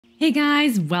Hey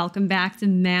guys, welcome back to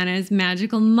Mana's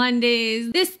Magical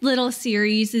Mondays. This little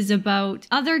series is about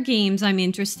other games I'm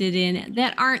interested in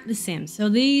that aren't The Sims. So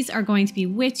these are going to be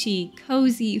witchy,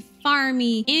 cozy,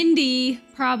 farmy, indie,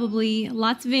 probably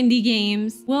lots of indie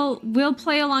games. We'll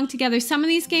play along together. Some of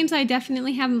these games I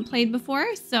definitely haven't played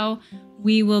before, so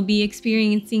we will be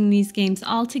experiencing these games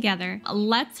all together.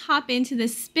 Let's hop into the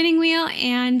spinning wheel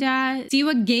and see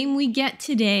what game we get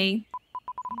today.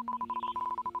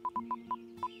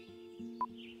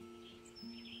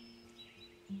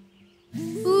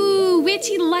 Ooh,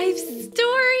 Witchy Life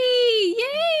Story!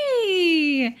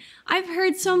 Yay! I've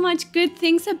heard so much good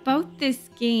things about this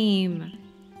game.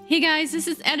 Hey guys, this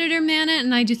is Editor Mana,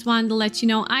 and I just wanted to let you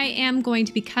know I am going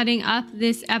to be cutting up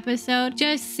this episode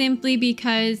just simply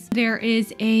because there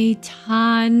is a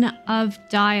ton of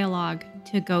dialogue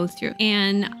to go through.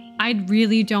 And I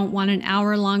really don't want an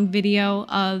hour-long video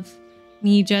of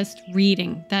me just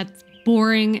reading. That's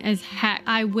boring as heck.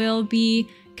 I will be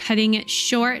cutting it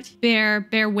short. Bear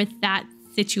with that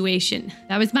situation.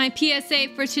 That was my PSA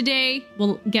for today.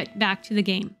 We'll get back to the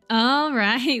game. All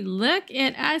right, look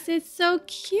at us. It's so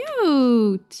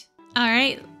cute. All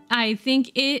right, I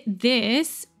think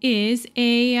this is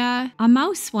a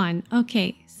mouse one.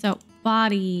 Okay, so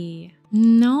body.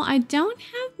 No, I don't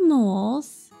have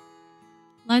moles.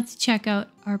 Let's check out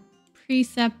our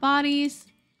preset bodies.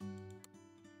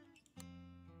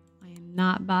 I am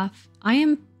not buff. I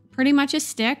am pretty much a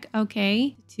stick.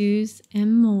 Okay. Tattoos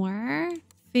and more.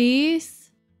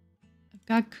 Face. I've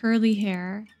got curly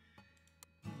hair.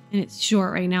 And it's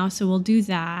short right now, so we'll do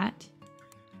that.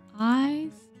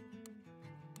 Eyes.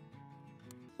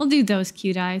 We'll do those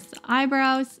cute eyes. The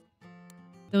eyebrows.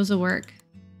 Those will work.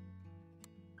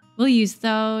 We'll use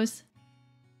those.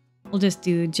 We'll just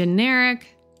do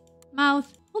generic.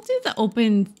 Mouth. We'll do the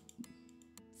open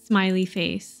smiley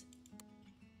face.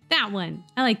 That one.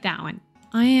 I like that one.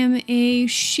 I am a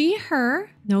she,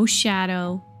 her, no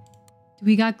shadow. Do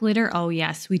we got glitter? Oh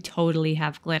yes, we totally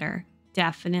have glitter.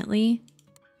 Definitely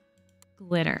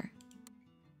glitter.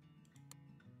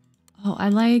 Oh, I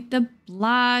like the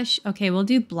blush. Okay, we'll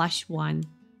do blush one.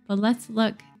 But let's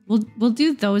look. We'll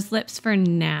do those lips for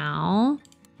now.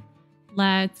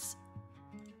 Let's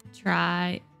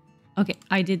try. Okay,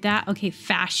 I did that. Okay,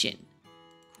 fashion.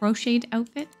 Crocheted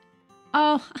outfit.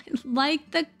 Oh, I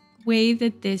like the way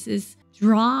that this is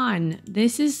drawn.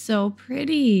 This is so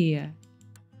pretty.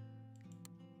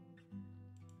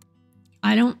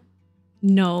 I don't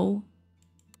know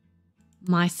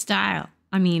my style.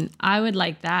 I mean, I would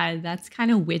like that. That's kind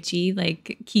of witchy,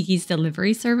 like Kiki's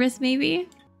Delivery Service, maybe.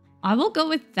 I will go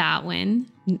with that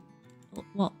one.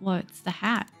 Well, what's the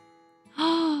hat?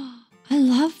 Oh, I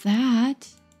love that.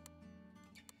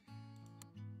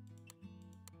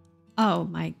 Oh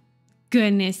my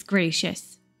goodness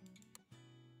gracious.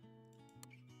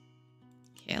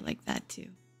 I like that too.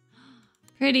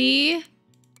 Pretty.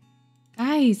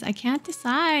 Guys, I can't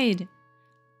decide.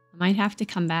 I might have to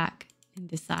come back and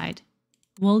decide.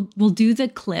 We'll do the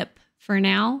clip for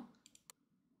now.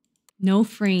 No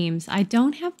frames. I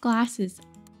don't have glasses.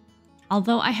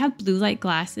 Although I have blue light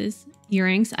glasses,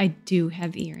 earrings, I do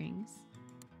have earrings.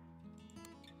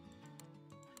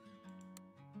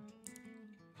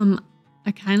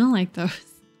 I kind of like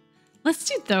those. Let's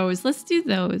do those. Let's do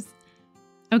those.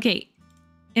 Okay.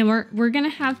 And we're going to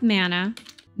have Mana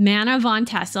Von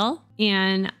Tessel.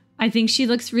 And I think she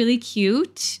looks really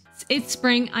cute. It's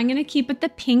spring. I'm going to keep it the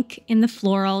pink in the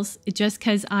florals just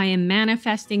because I am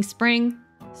manifesting spring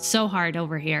so hard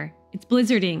over here. It's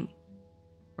blizzarding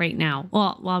right now.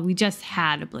 Well, we just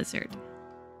had a blizzard.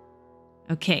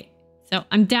 Okay, so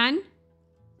I'm done.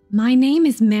 My name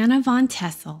is Mana Von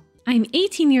Tessel. I'm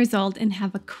 18 years old and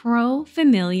have a crow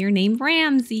familiar named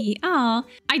Ramsey. Oh,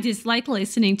 I dislike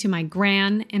listening to my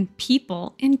gran and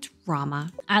people in drama.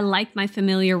 I like my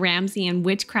familiar Ramsey and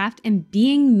witchcraft and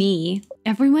being me.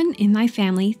 Everyone in my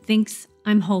family thinks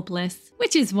I'm hopeless,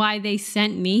 which is why they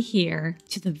sent me here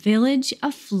to the village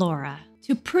of Flora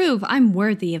to prove I'm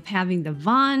worthy of having the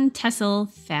Von Tessel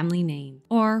family name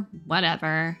or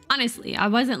whatever. Honestly, I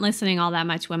wasn't listening all that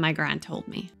much when my gran told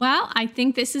me. Well, I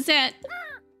think this is it.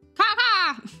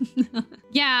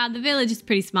 Yeah, the village is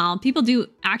pretty small. People do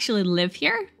actually live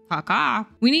here.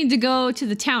 We need to go to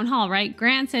the town hall, right?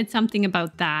 Gran said something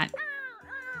about that.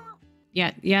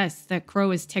 Yeah, yes, the crow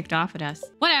was ticked off at us.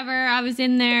 Whatever, I was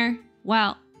in there.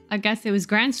 Well, I guess it was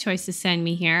Gran's choice to send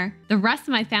me here. The rest of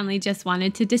my family just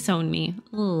wanted to disown me.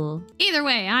 Ugh. Either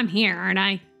way, I'm here, aren't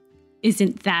I?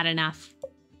 Isn't that enough?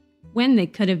 When they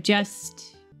could have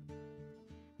just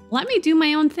let me do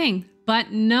my own thing.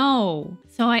 But no.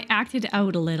 So I acted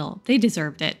out a little. They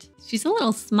deserved it. She's a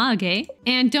little smug, eh?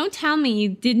 And don't tell me you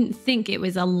didn't think it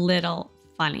was a little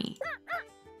funny.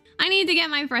 I need to get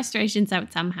my frustrations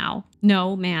out somehow.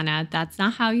 No, Mana, that's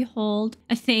not how you hold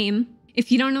a thame.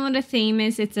 If you don't know what a thame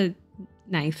is, it's a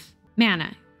knife.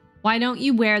 Mana, why don't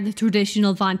you wear the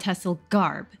traditional Von Tessel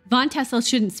garb? Von Tessel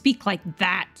shouldn't speak like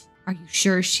that. Are you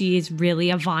sure she is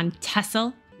really a Von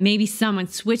Tessel? Maybe someone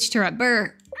switched her at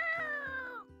birth.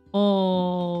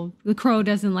 Oh, the crow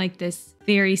doesn't like this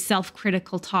very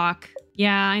self-critical talk.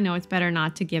 Yeah, I know it's better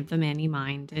not to give them any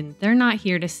mind, and they're not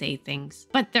here to say things.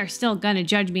 But they're still gonna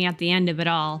judge me at the end of it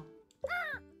all.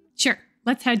 Sure,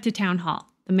 let's head to town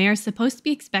hall. The mayor's supposed to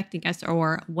be expecting us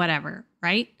or whatever,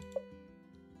 right?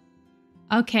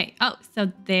 Okay, oh,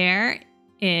 so there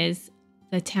is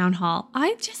the town hall.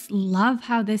 I just love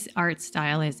how this art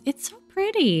style is. It's so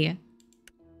pretty.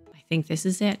 I think this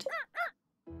is it.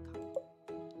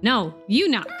 No, you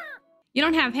knock. You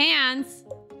don't have hands.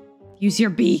 Use your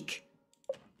beak.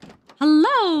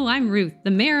 Hello, I'm Ruth,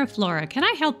 the mayor of Flora. Can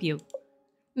I help you?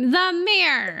 The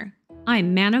mayor.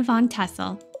 I'm Mana Von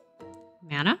Tessel.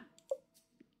 Mana?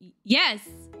 Yes.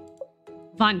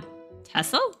 Von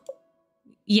Tessel?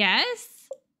 Yes.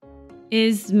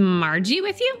 Is Margie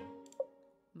with you?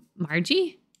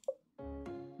 Margie?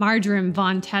 Marjoram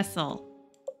Von Tessel.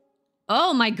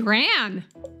 Oh, my gran.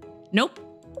 Nope.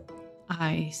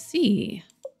 I see.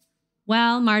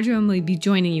 Well, Marjoram will be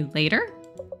joining you later?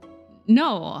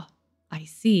 No. I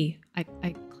see. I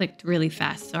clicked really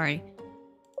fast, sorry.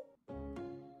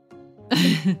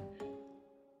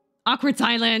 Awkward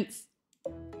silence.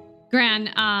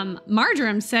 Gran,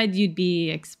 Marjoram said you'd be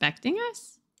expecting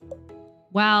us?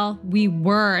 Well, we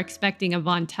were expecting a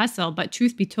Von Tessel, but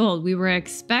truth be told, we were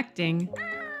expecting...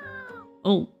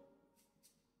 Oh.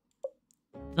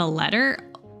 The letter?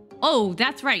 Oh,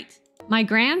 that's right. My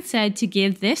gran said to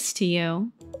give this to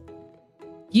you.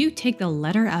 You take the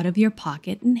letter out of your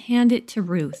pocket and hand it to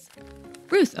Ruth.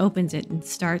 Ruth opens it and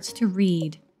starts to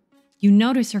read. You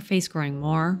notice her face growing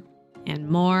more and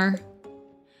more.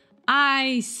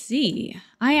 I see.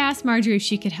 I asked Marjorie if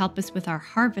she could help us with our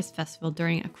harvest festival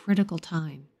during a critical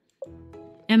time.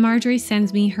 And Marjorie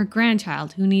sends me her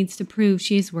grandchild who needs to prove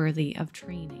she is worthy of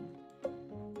training.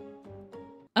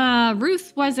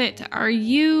 Ruth, was it? Are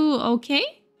you okay?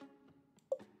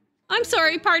 I'm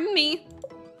sorry, pardon me.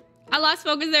 I lost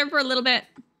focus there for a little bit.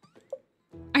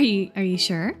 Are you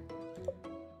sure?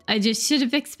 I just should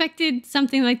have expected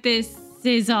something like this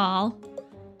is all.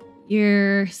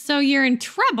 You're in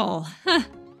trouble. Huh.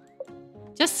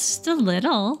 Just a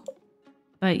little.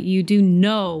 But you do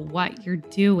know what you're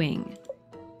doing.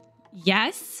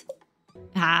 Yes?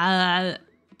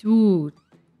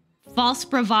 False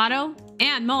bravado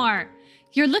and more.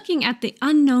 You're looking at the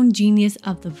unknown genius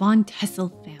of the Von Tessel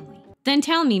family. Then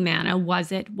tell me, Mana,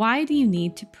 was it? Why do you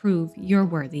need to prove you're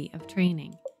worthy of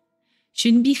training?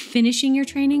 Shouldn't be finishing your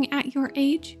training at your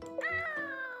age?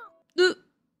 Oop,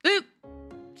 oop.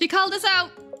 She called us out.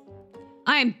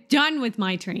 I am done with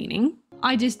my training.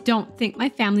 I just don't think my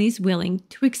family is willing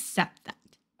to accept that.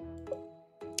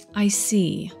 I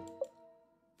see.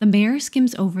 The mayor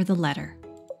skims over the letter.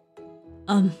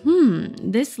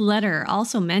 This letter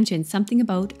also mentioned something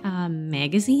about a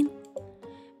magazine.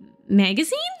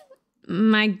 Magazine?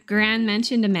 My gran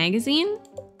mentioned a magazine?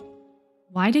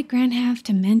 Why did Gran have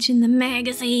to mention the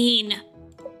magazine?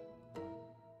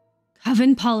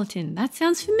 Covenpolitan. That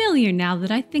sounds familiar now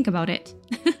that I think about it.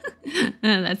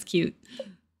 That's cute.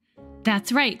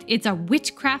 That's right. It's a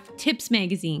witchcraft tips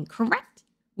magazine, correct?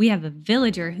 We have a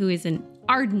villager who is an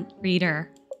ardent reader.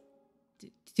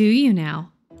 Do you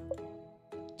now?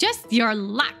 Just your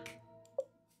luck.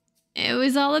 It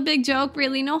was all a big joke,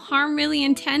 really. No harm really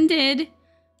intended.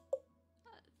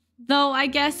 Though I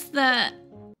guess the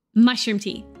mushroom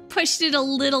tea pushed it a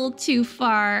little too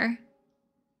far.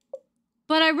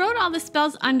 But I wrote all the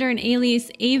spells under an alias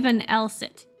Avon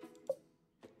Elsit.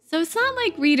 So it's not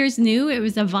like readers knew it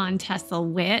was a Von Tessel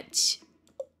witch.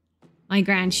 My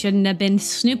gran shouldn't have been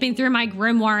snooping through my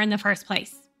grimoire in the first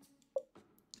place.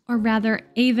 Or rather,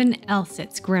 Avon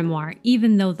Elsit's grimoire,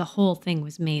 even though the whole thing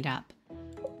was made up.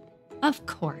 Of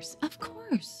course, of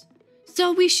course.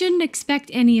 So we shouldn't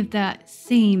expect any of that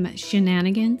same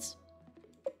shenanigans?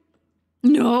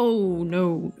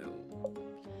 No.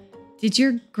 Did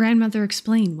your grandmother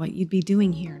explain what you'd be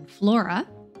doing here in Flora?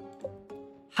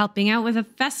 Helping out with a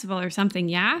festival or something,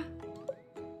 yeah?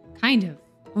 Kind of,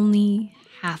 only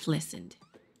half listened.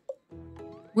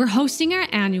 We're hosting our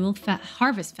annual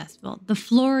harvest festival, the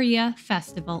Flora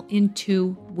Festival, in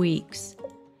 2 weeks.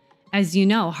 As you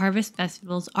know, harvest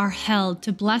festivals are held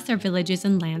to bless our villages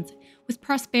and lands with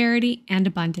prosperity and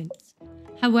abundance.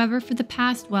 However, for the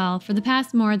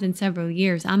past more than several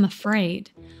years, I'm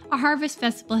afraid, our harvest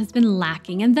festival has been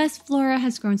lacking, and thus Flora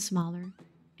has grown smaller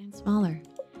and smaller.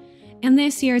 And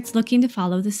this year it's looking to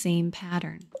follow the same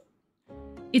pattern.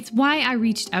 It's why I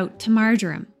reached out to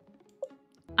Marjoram.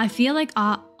 I feel like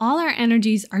all our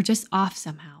energies are just off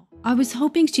somehow. I was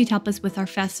hoping she'd help us with our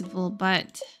festival,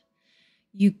 but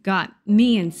you got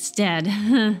me instead.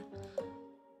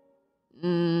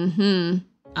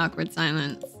 Awkward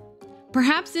silence.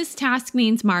 Perhaps this task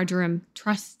means Marjoram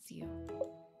trusts you.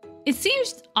 It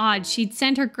seems odd she'd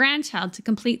send her grandchild to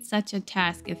complete such a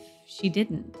task if she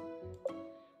didn't.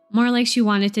 More like she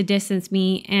wanted to distance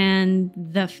me and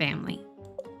the family.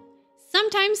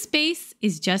 Sometimes space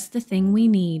is just the thing we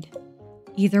need.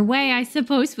 Either way, I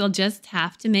suppose we'll just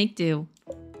have to make do.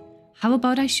 How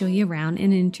about I show you around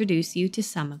and introduce you to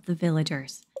some of the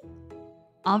villagers?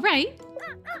 All right.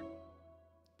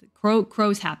 The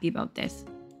crow's happy about this.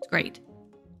 It's great.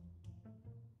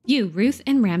 You, Ruth,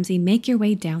 and Ramsay make your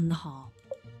way down the hall.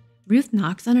 Ruth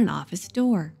knocks on an office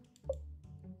door.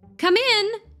 Come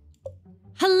in.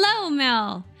 Hello,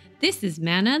 Mel. This is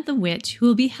Mana the witch who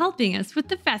will be helping us with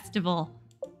the festival.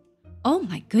 Oh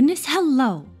my goodness,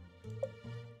 hello.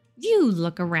 You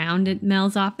look around at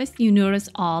Mel's office. You notice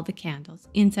all the candles,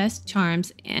 incense,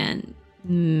 charms, and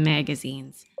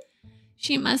magazines.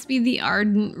 She must be the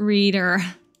ardent reader.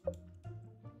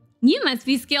 You must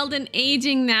be skilled in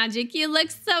aging magic. You look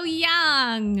so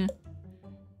young.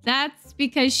 That's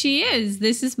because she is.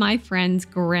 This is my friend's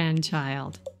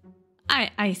grandchild.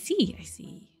 I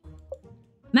see.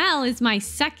 Mel is my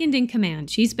second in command.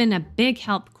 She's been a big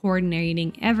help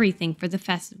coordinating everything for the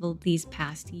festival these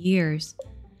past years.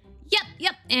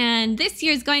 Yep. And this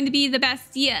year's going to be the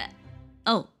best yet.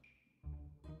 Oh.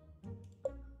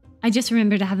 I just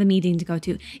remembered I have a meeting to go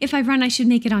to. If I run, I should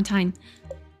make it on time.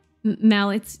 Mel,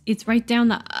 it's right down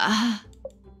the...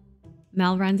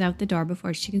 Mel runs out the door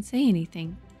before she can say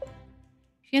anything.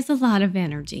 She has a lot of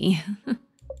energy.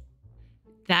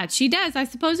 That she does. I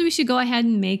suppose we should go ahead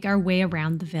and make our way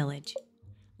around the village.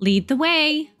 Lead the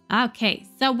way. Okay,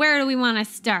 so where do we want to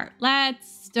start?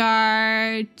 Let's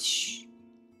start...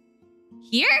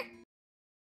 here?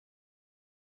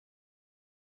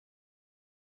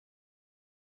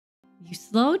 You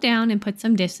slow down and put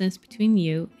some distance between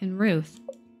you and Ruth.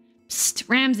 Psst,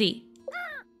 Ramsay.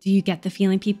 Do you get the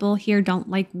feeling people here don't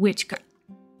like witchcraft?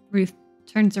 Ruth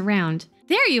turns around.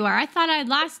 There you are. I thought I'd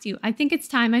lost you. I think it's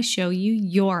time I show you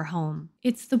your home.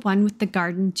 It's the one with the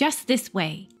garden just this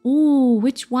way. Ooh,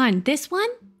 which one? This one?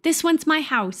 This one's my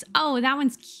house. Oh, that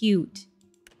one's cute.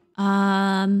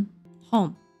 Home.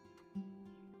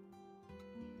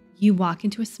 You walk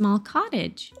into a small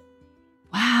cottage.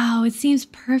 Wow, it seems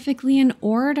perfectly in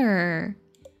order.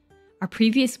 Our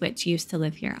previous witch used to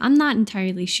live here. I'm not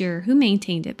entirely sure who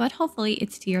maintained it, but hopefully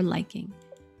it's to your liking.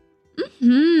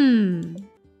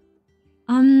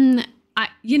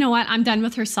 You know what? I'm done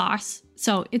with her sauce,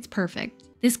 so it's perfect.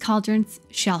 This cauldron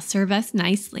shall serve us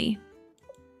nicely.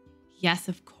 Yes,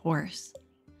 of course.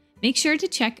 Make sure to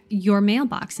check your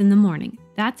mailbox in the morning.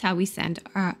 That's how we send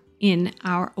in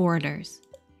our orders.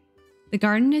 The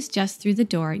garden is just through the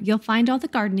door. You'll find all the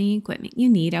gardening equipment you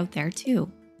need out there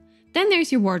too. Then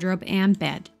there's your wardrobe and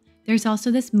bed. There's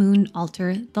also this moon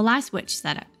altar the last witch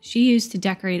set up. She used to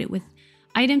decorate it with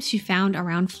items she found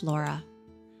around Flora.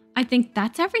 I think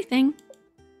that's everything.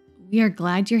 We are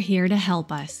glad you're here to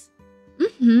help us.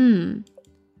 I'm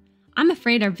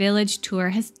afraid our village tour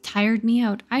has tired me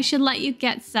out. I should let you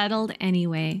get settled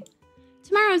anyway.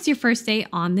 Tomorrow's your first day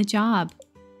on the job.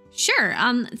 Sure,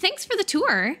 thanks for the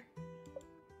tour.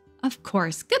 Of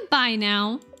course. Goodbye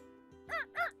now.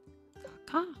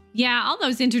 Yeah, all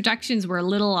those introductions were a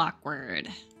little awkward.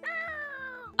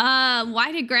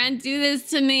 Why did Gran do this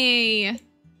to me?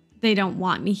 They don't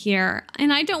want me here,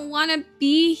 and I don't want to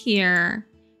be here.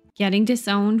 Getting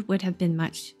disowned would have been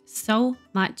so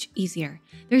much easier.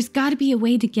 There's got to be a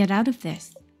way to get out of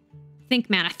this. Think,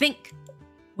 Mana, think.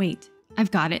 Wait, I've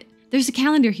got it. There's a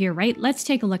calendar here, right? Let's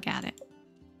take a look at it.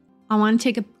 I want to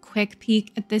take a quick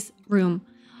peek at this room.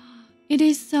 It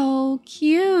is so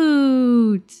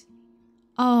cute.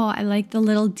 Oh, I like the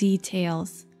little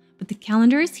details. But the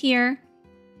calendar is here.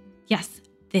 Yes,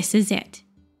 this is it.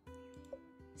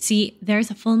 See,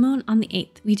 there's a full moon on the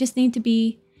 8th. We just need to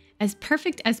be as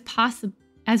perfect as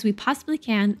we possibly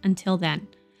can until then.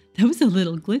 That was a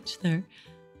little glitch there.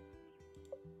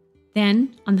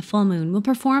 Then, on the full moon, we'll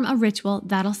perform a ritual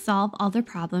that'll solve all their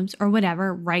problems or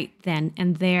whatever right then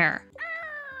and there.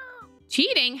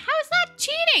 Cheating? How is that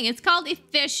cheating? It's called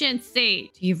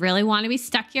efficiency. Do you really want to be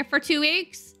stuck here for 2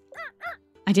 weeks?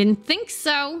 I didn't think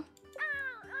so.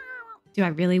 Do I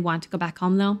really want to go back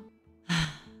home though?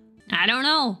 I don't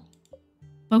know.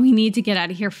 But we need to get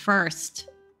out of here first.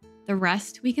 The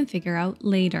rest we can figure out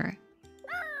later.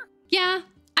 Yeah,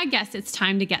 I guess it's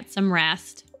time to get some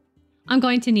rest. I'm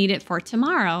going to need it for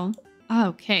tomorrow.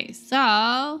 Okay,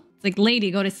 so it's like,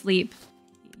 lady, go to sleep.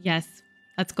 Yes,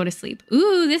 let's go to sleep.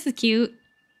 Ooh, this is cute.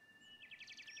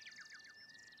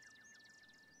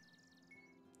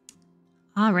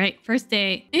 All right, first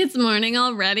day. It's morning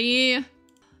already.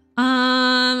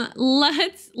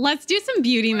 Let's do some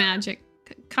beauty magic.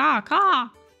 Caw. Huh?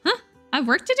 I have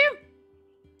work to do?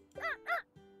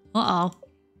 Uh-oh.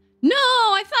 No,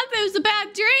 I thought that was a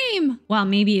bad dream. Well,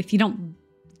 maybe if you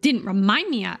didn't remind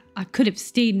me, I could have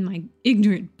stayed in my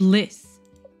ignorant bliss.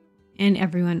 And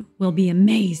everyone will be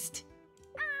amazed.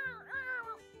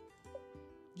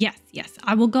 Yes,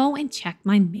 I will go and check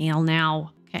my mail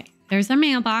now. Okay, there's our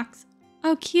mailbox.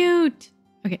 Oh, cute.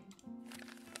 Okay.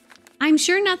 I'm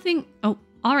sure nothing... Oh,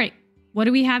 all right. What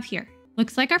do we have here?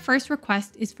 Looks like our first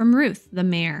request is from Ruth, the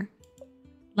mayor.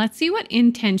 Let's see what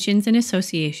intentions and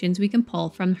associations we can pull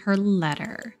from her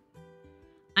letter.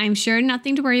 I'm sure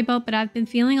nothing to worry about, but I've been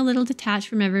feeling a little detached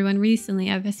from everyone recently.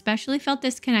 I've especially felt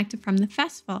disconnected from the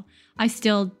festival. I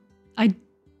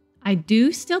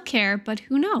do still care, but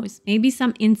who knows? Maybe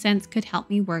some incense could help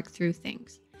me work through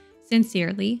things.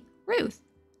 Sincerely, Ruth.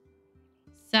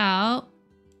 So,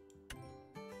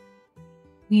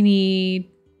 we need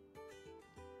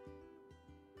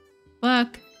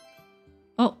book.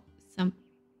 Oh, some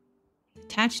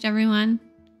attached everyone.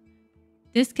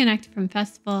 Disconnected from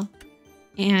festival.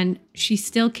 And she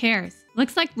still cares.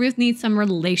 Looks like Ruth needs some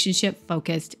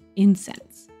relationship-focused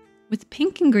incense with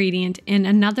pink ingredient and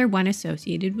another one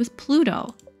associated with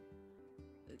Pluto.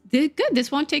 Good,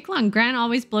 this won't take long. Gran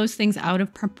always blows things out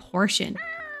of proportion.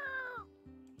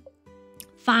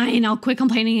 Fine, I'll quit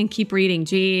complaining and keep reading.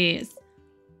 Jeez.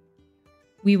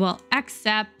 We will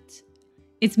accept.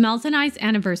 It's Mel's and I's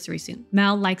anniversary soon.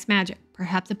 Mel likes magic.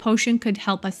 Perhaps a potion could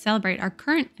help us celebrate our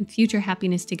current and future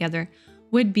happiness together.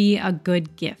 Would be a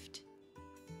good gift.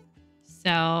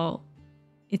 So,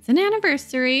 it's an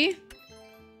anniversary.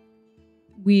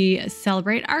 We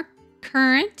celebrate our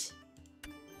current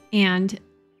and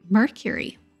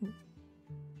Mercury.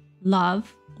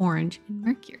 Love, orange, and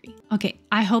Mercury. Okay,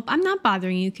 I hope I'm not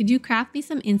bothering you. Could you craft me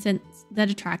some incense that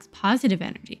attracts positive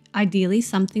energy? Ideally,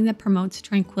 something that promotes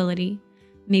tranquility,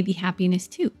 maybe happiness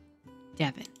too.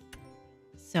 Devin.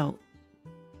 So,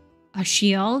 a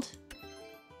shield,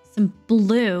 some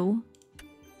blue.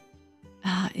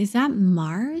 Is that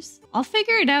Mars? I'll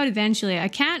figure it out eventually. I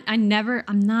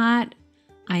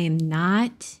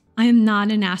am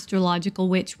not an astrological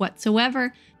witch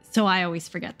whatsoever, so I always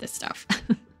forget this stuff.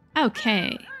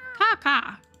 Okay.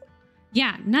 Caw.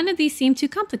 Yeah, none of these seem too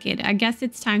complicated. I guess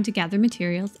it's time to gather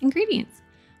materials, ingredients.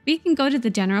 We can go to the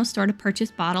general store to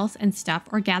purchase bottles and stuff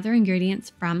or gather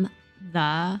ingredients from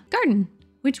the garden.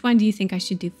 Which one do you think I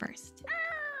should do first?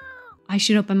 I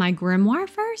should open my grimoire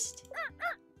first?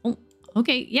 Oh,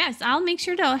 okay. Yes, I'll make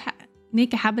sure to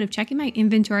make a habit of checking my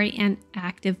inventory and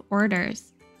active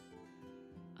orders.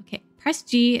 Okay, press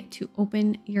G to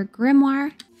open your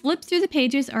grimoire. Flip through the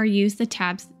pages or use the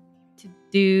tabs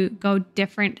to go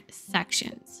different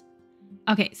sections.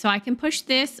 Okay, so I can push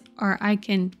this or I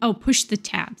can... Oh, push the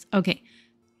tabs. Okay.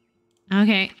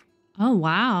 Oh,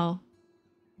 wow.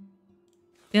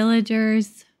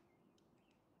 Villagers...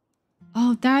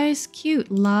 Oh, that is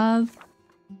cute. Love.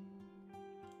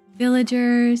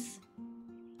 Villagers.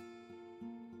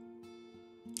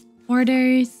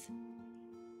 Orders.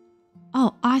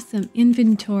 Oh, awesome.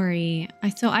 Inventory.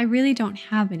 So I really don't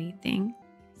have anything.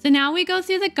 So now we go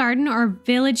through the garden or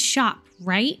village shop,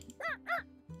 right?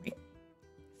 Right.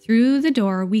 Through the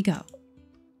door we go.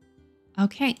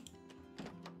 Okay.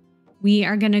 We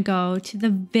are going to go to the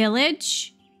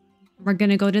village. We're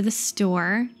going to go to the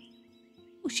store.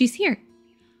 Oh, she's here.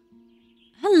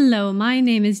 Hello, my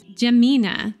name is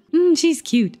Jamina. She's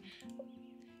cute.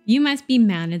 You must be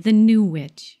Mana, the new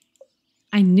witch.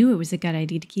 I knew it was a good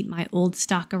idea to keep my old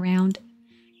stock around.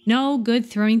 No good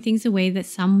throwing things away that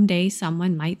someday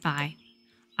someone might buy.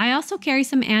 I also carry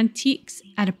some antiques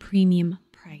at a premium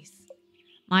price.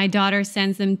 My daughter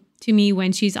sends them to me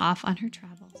when she's off on her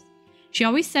travels. She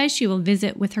always says she will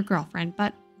visit with her girlfriend,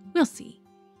 but we'll see.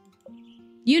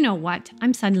 You know what?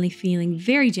 I'm suddenly feeling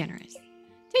very generous.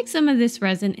 Take some of this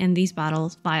resin and these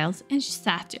bottles, vials, and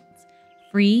sachets,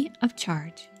 free of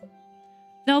charge.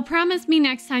 Though promise me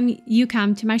next time you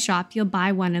come to my shop, you'll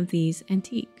buy one of these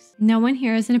antiques. No one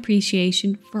here has an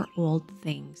appreciation for old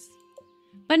things.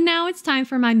 But now it's time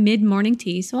for my mid-morning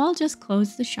tea, so I'll just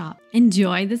close the shop.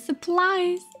 Enjoy the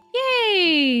supplies.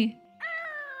 Yay!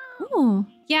 Oh,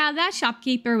 Yeah, that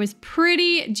shopkeeper was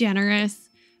pretty generous.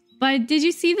 But did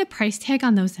you see the price tag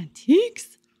on those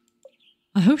antiques?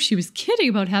 I hope she was kidding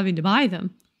about having to buy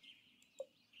them.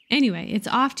 Anyway, it's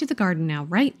off to the garden now,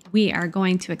 right? We are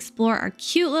going to explore our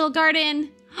cute little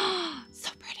garden. So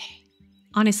pretty.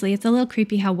 Honestly, it's a little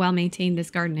creepy how well maintained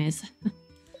this garden is.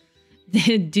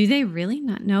 Do they really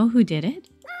not know who did it?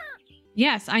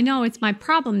 Yes, I know it's my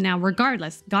problem now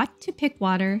regardless. Got to pick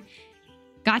water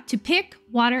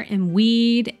and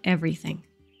weed everything.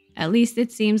 At least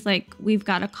it seems like we've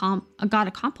got a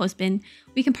compost bin.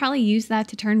 We can probably use that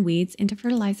to turn weeds into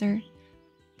fertilizer.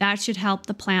 That should help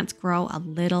the plants grow a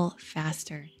little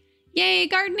faster. Yay,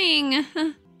 gardening!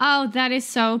 Oh, that is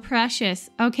so precious.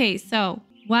 Okay, so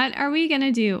what are we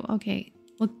gonna do? Okay,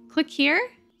 well, click here.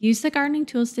 Use the gardening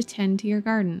tools to tend to your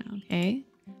garden, okay?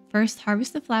 First,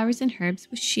 harvest the flowers and herbs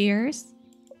with shears.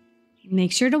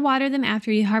 Make sure to water them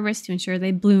after you harvest to ensure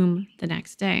they bloom the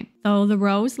next day. So the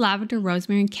rose, lavender,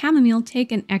 rosemary, and chamomile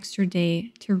take an extra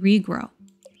day to regrow.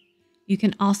 You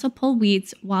can also pull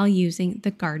weeds while using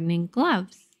the gardening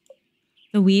gloves.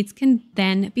 The weeds can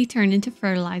then be turned into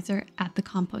fertilizer at the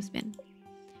compost bin.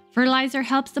 Fertilizer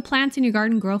helps the plants in your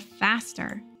garden grow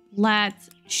faster. Let's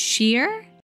shear.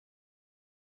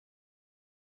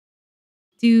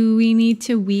 Do we need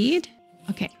to weed?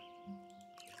 Okay.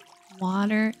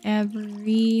 Water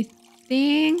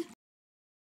everything.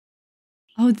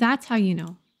 Oh, that's how you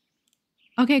know.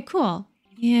 Okay, cool.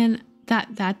 And that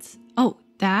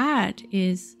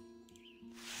is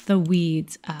the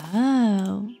weeds.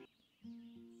 Oh.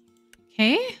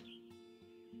 Okay.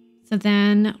 So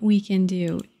then we can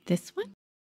do this one.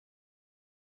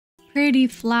 Pretty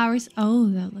flowers. Oh,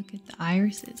 look at the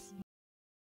irises.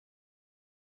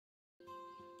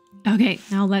 Okay,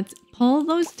 now let's pull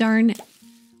those darn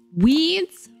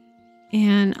weeds.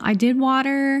 And I did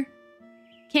water.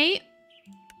 Okay.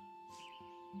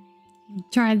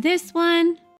 Try this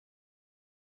one.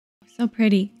 So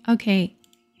pretty. Okay.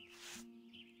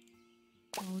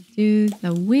 We'll do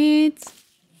the weeds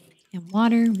and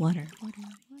water.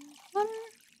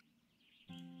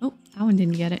 Oh, that one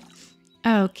didn't get it.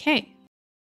 Okay.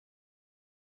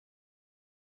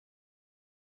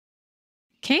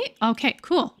 Okay,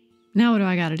 cool. Now what do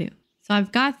I got to do? So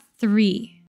I've got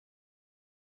 3.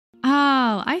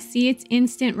 Oh, I see. It's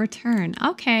instant return.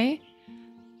 Okay.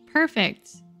 Perfect.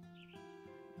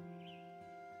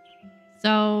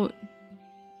 So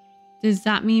does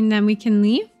that mean then we can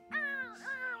leave?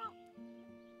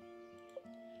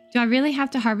 Do I really have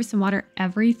to harvest and water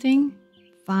everything?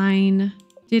 Fine.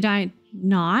 Did I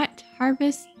not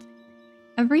harvest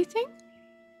everything?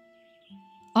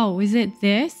 Oh, is it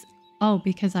this? Oh,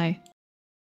 because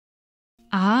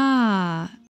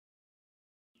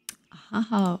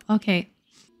Oh, okay.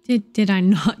 Did I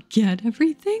not get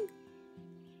everything?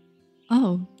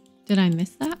 Oh, did I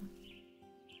miss that?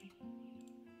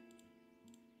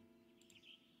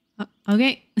 Oh,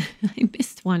 okay, I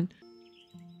missed one.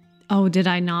 Oh, did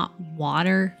I not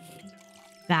water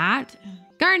that?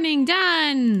 Gardening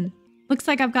done! Looks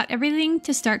like I've got everything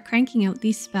to start cranking out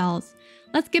these spells.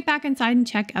 Let's get back inside and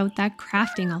check out that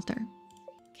crafting altar.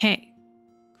 Okay,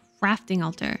 crafting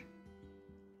altar.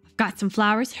 I've got some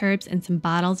flowers, herbs, and some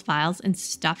bottles, vials, and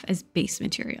stuff as base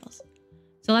materials.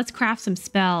 So let's craft some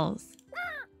spells.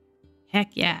 Heck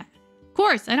yeah. Of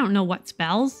course, I don't know what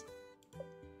spells.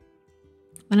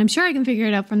 But I'm sure I can figure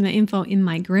it out from the info in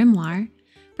my grimoire.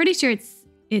 Pretty sure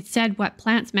it said what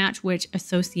plants match which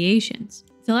associations.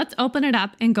 So let's open it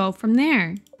up and go from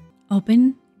there.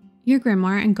 Open your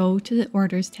grimoire and go to the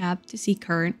orders tab to see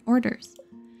current orders.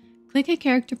 Click a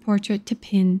character portrait to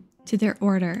pin to their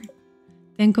order.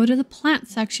 Then go to the plant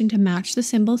section to match the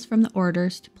symbols from the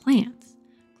orders to plants.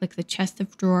 Click the chest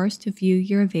of drawers to view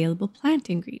your available plant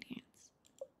ingredients.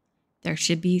 There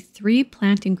should be 3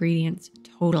 plant ingredients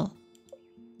total.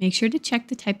 Make sure to check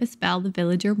the type of spell the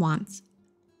villager wants.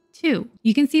 2.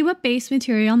 You can see what base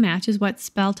material matches what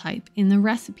spell type in the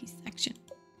recipes section.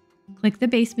 Click the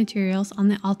base materials on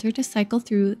the altar to cycle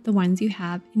through the ones you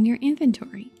have in your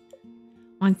inventory.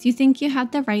 Once you think you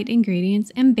have the right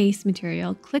ingredients and base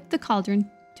material, click the cauldron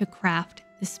to craft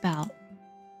the spell.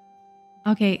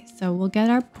 Okay, so we'll get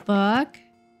our book.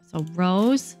 So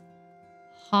rose,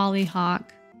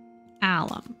 hollyhock,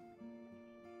 alum.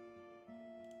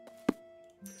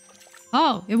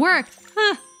 Oh, it worked.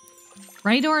 Huh.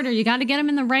 Right order. You got to get them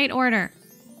in the right order.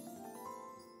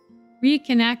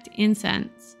 Reconnect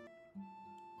incense.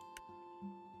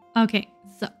 Okay.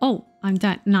 So, oh, I'm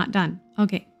done. Not done.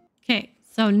 Okay. Okay.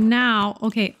 So now,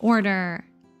 okay, order.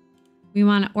 We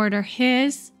want to order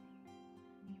his.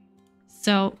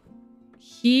 So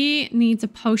he needs a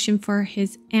potion for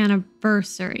his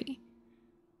anniversary.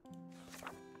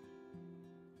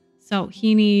 So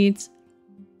he needs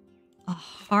a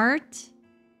heart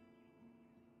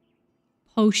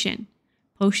potion.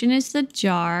 Potion is the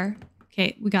jar.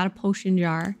 Okay, we got a potion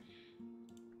jar.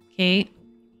 Okay.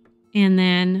 And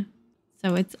then,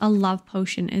 so it's a love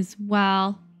potion as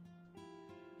well.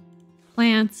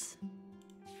 Plants.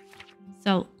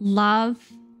 So love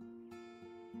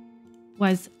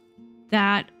was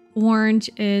that. Orange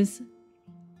is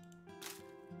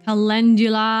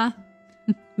calendula,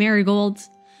 marigolds.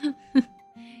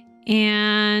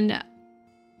 And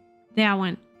that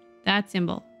one, that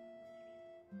symbol.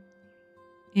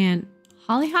 And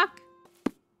hollyhock?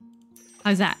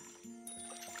 How's that?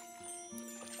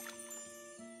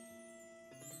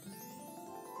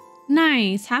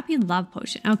 Nice. Happy love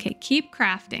potion. Okay, keep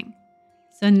crafting.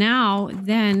 So now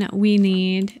then we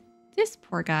need this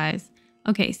poor guy's.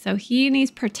 Okay, so he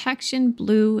needs protection,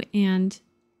 blue, and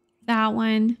that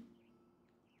one.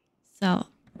 So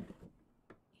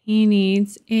he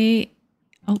needs an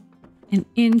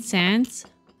incense.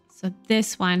 So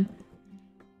this one.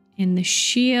 In the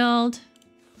shield.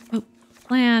 Oh,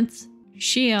 plants.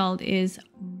 Shield is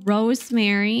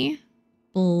rosemary.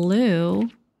 Blue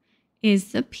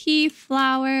is the pea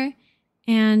flower.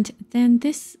 And then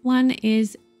this one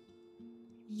is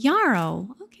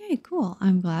yarrow. Okay, cool.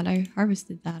 I'm glad I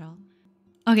harvested that all.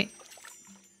 Okay.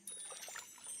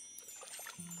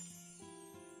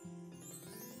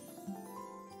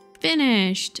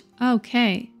 Finished.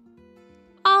 Okay.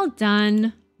 All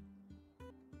done.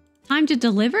 Time to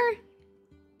deliver?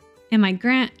 And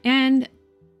and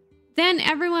then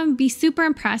everyone will be super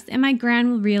impressed and my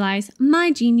gran will realize my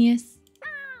genius.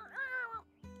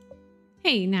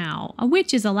 Hey now, a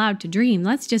witch is allowed to dream.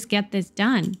 Let's just get this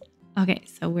done. Okay,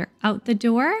 so we're out the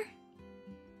door.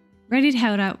 Ready to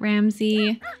head out,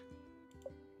 Ramsey.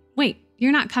 Wait,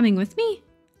 you're not coming with me?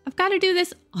 I've got to do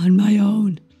this on my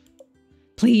own.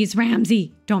 Please,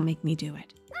 Ramsey, don't make me do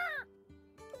it.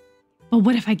 But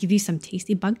what if I give you some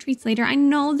tasty bug treats later? I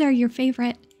know they're your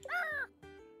favorite.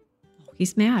 Oh,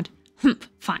 he's mad.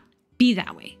 Fine, be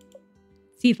that way.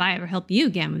 See if I ever help you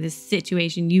again with this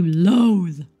situation you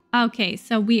loathe. Okay,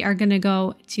 so we are gonna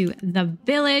go to the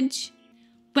village.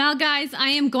 Well, guys, I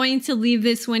am going to leave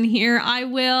this one here. I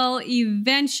will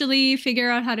eventually figure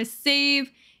out how to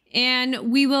save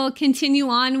and we will continue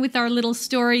on with our little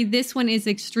story. This one is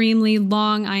extremely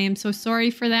long. I am so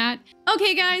sorry for that.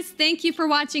 Okay, guys, thank you for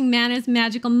watching Mana's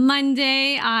Magical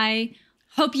Monday. I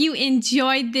hope you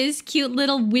enjoyed this cute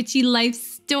little witchy life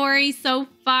story so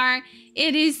far.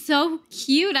 It is so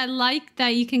cute. I like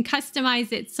that you can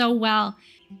customize it so well.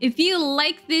 If you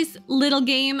like this little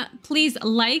game, please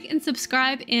like and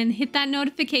subscribe and hit that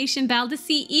notification bell to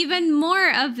see even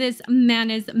more of this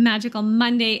Mana's Magical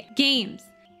Monday games.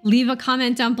 Leave a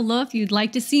comment down below if you'd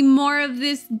like to see more of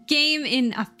this game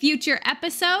in a future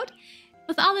episode.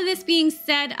 With all of this being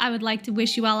said, I would like to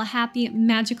wish you all a happy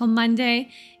Magical Monday,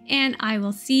 and I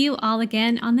will see you all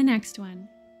again on the next one.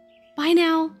 Bye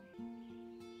now.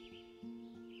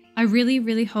 I really,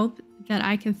 really hope that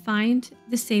I can find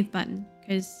the save button,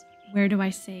 because where do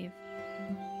I save?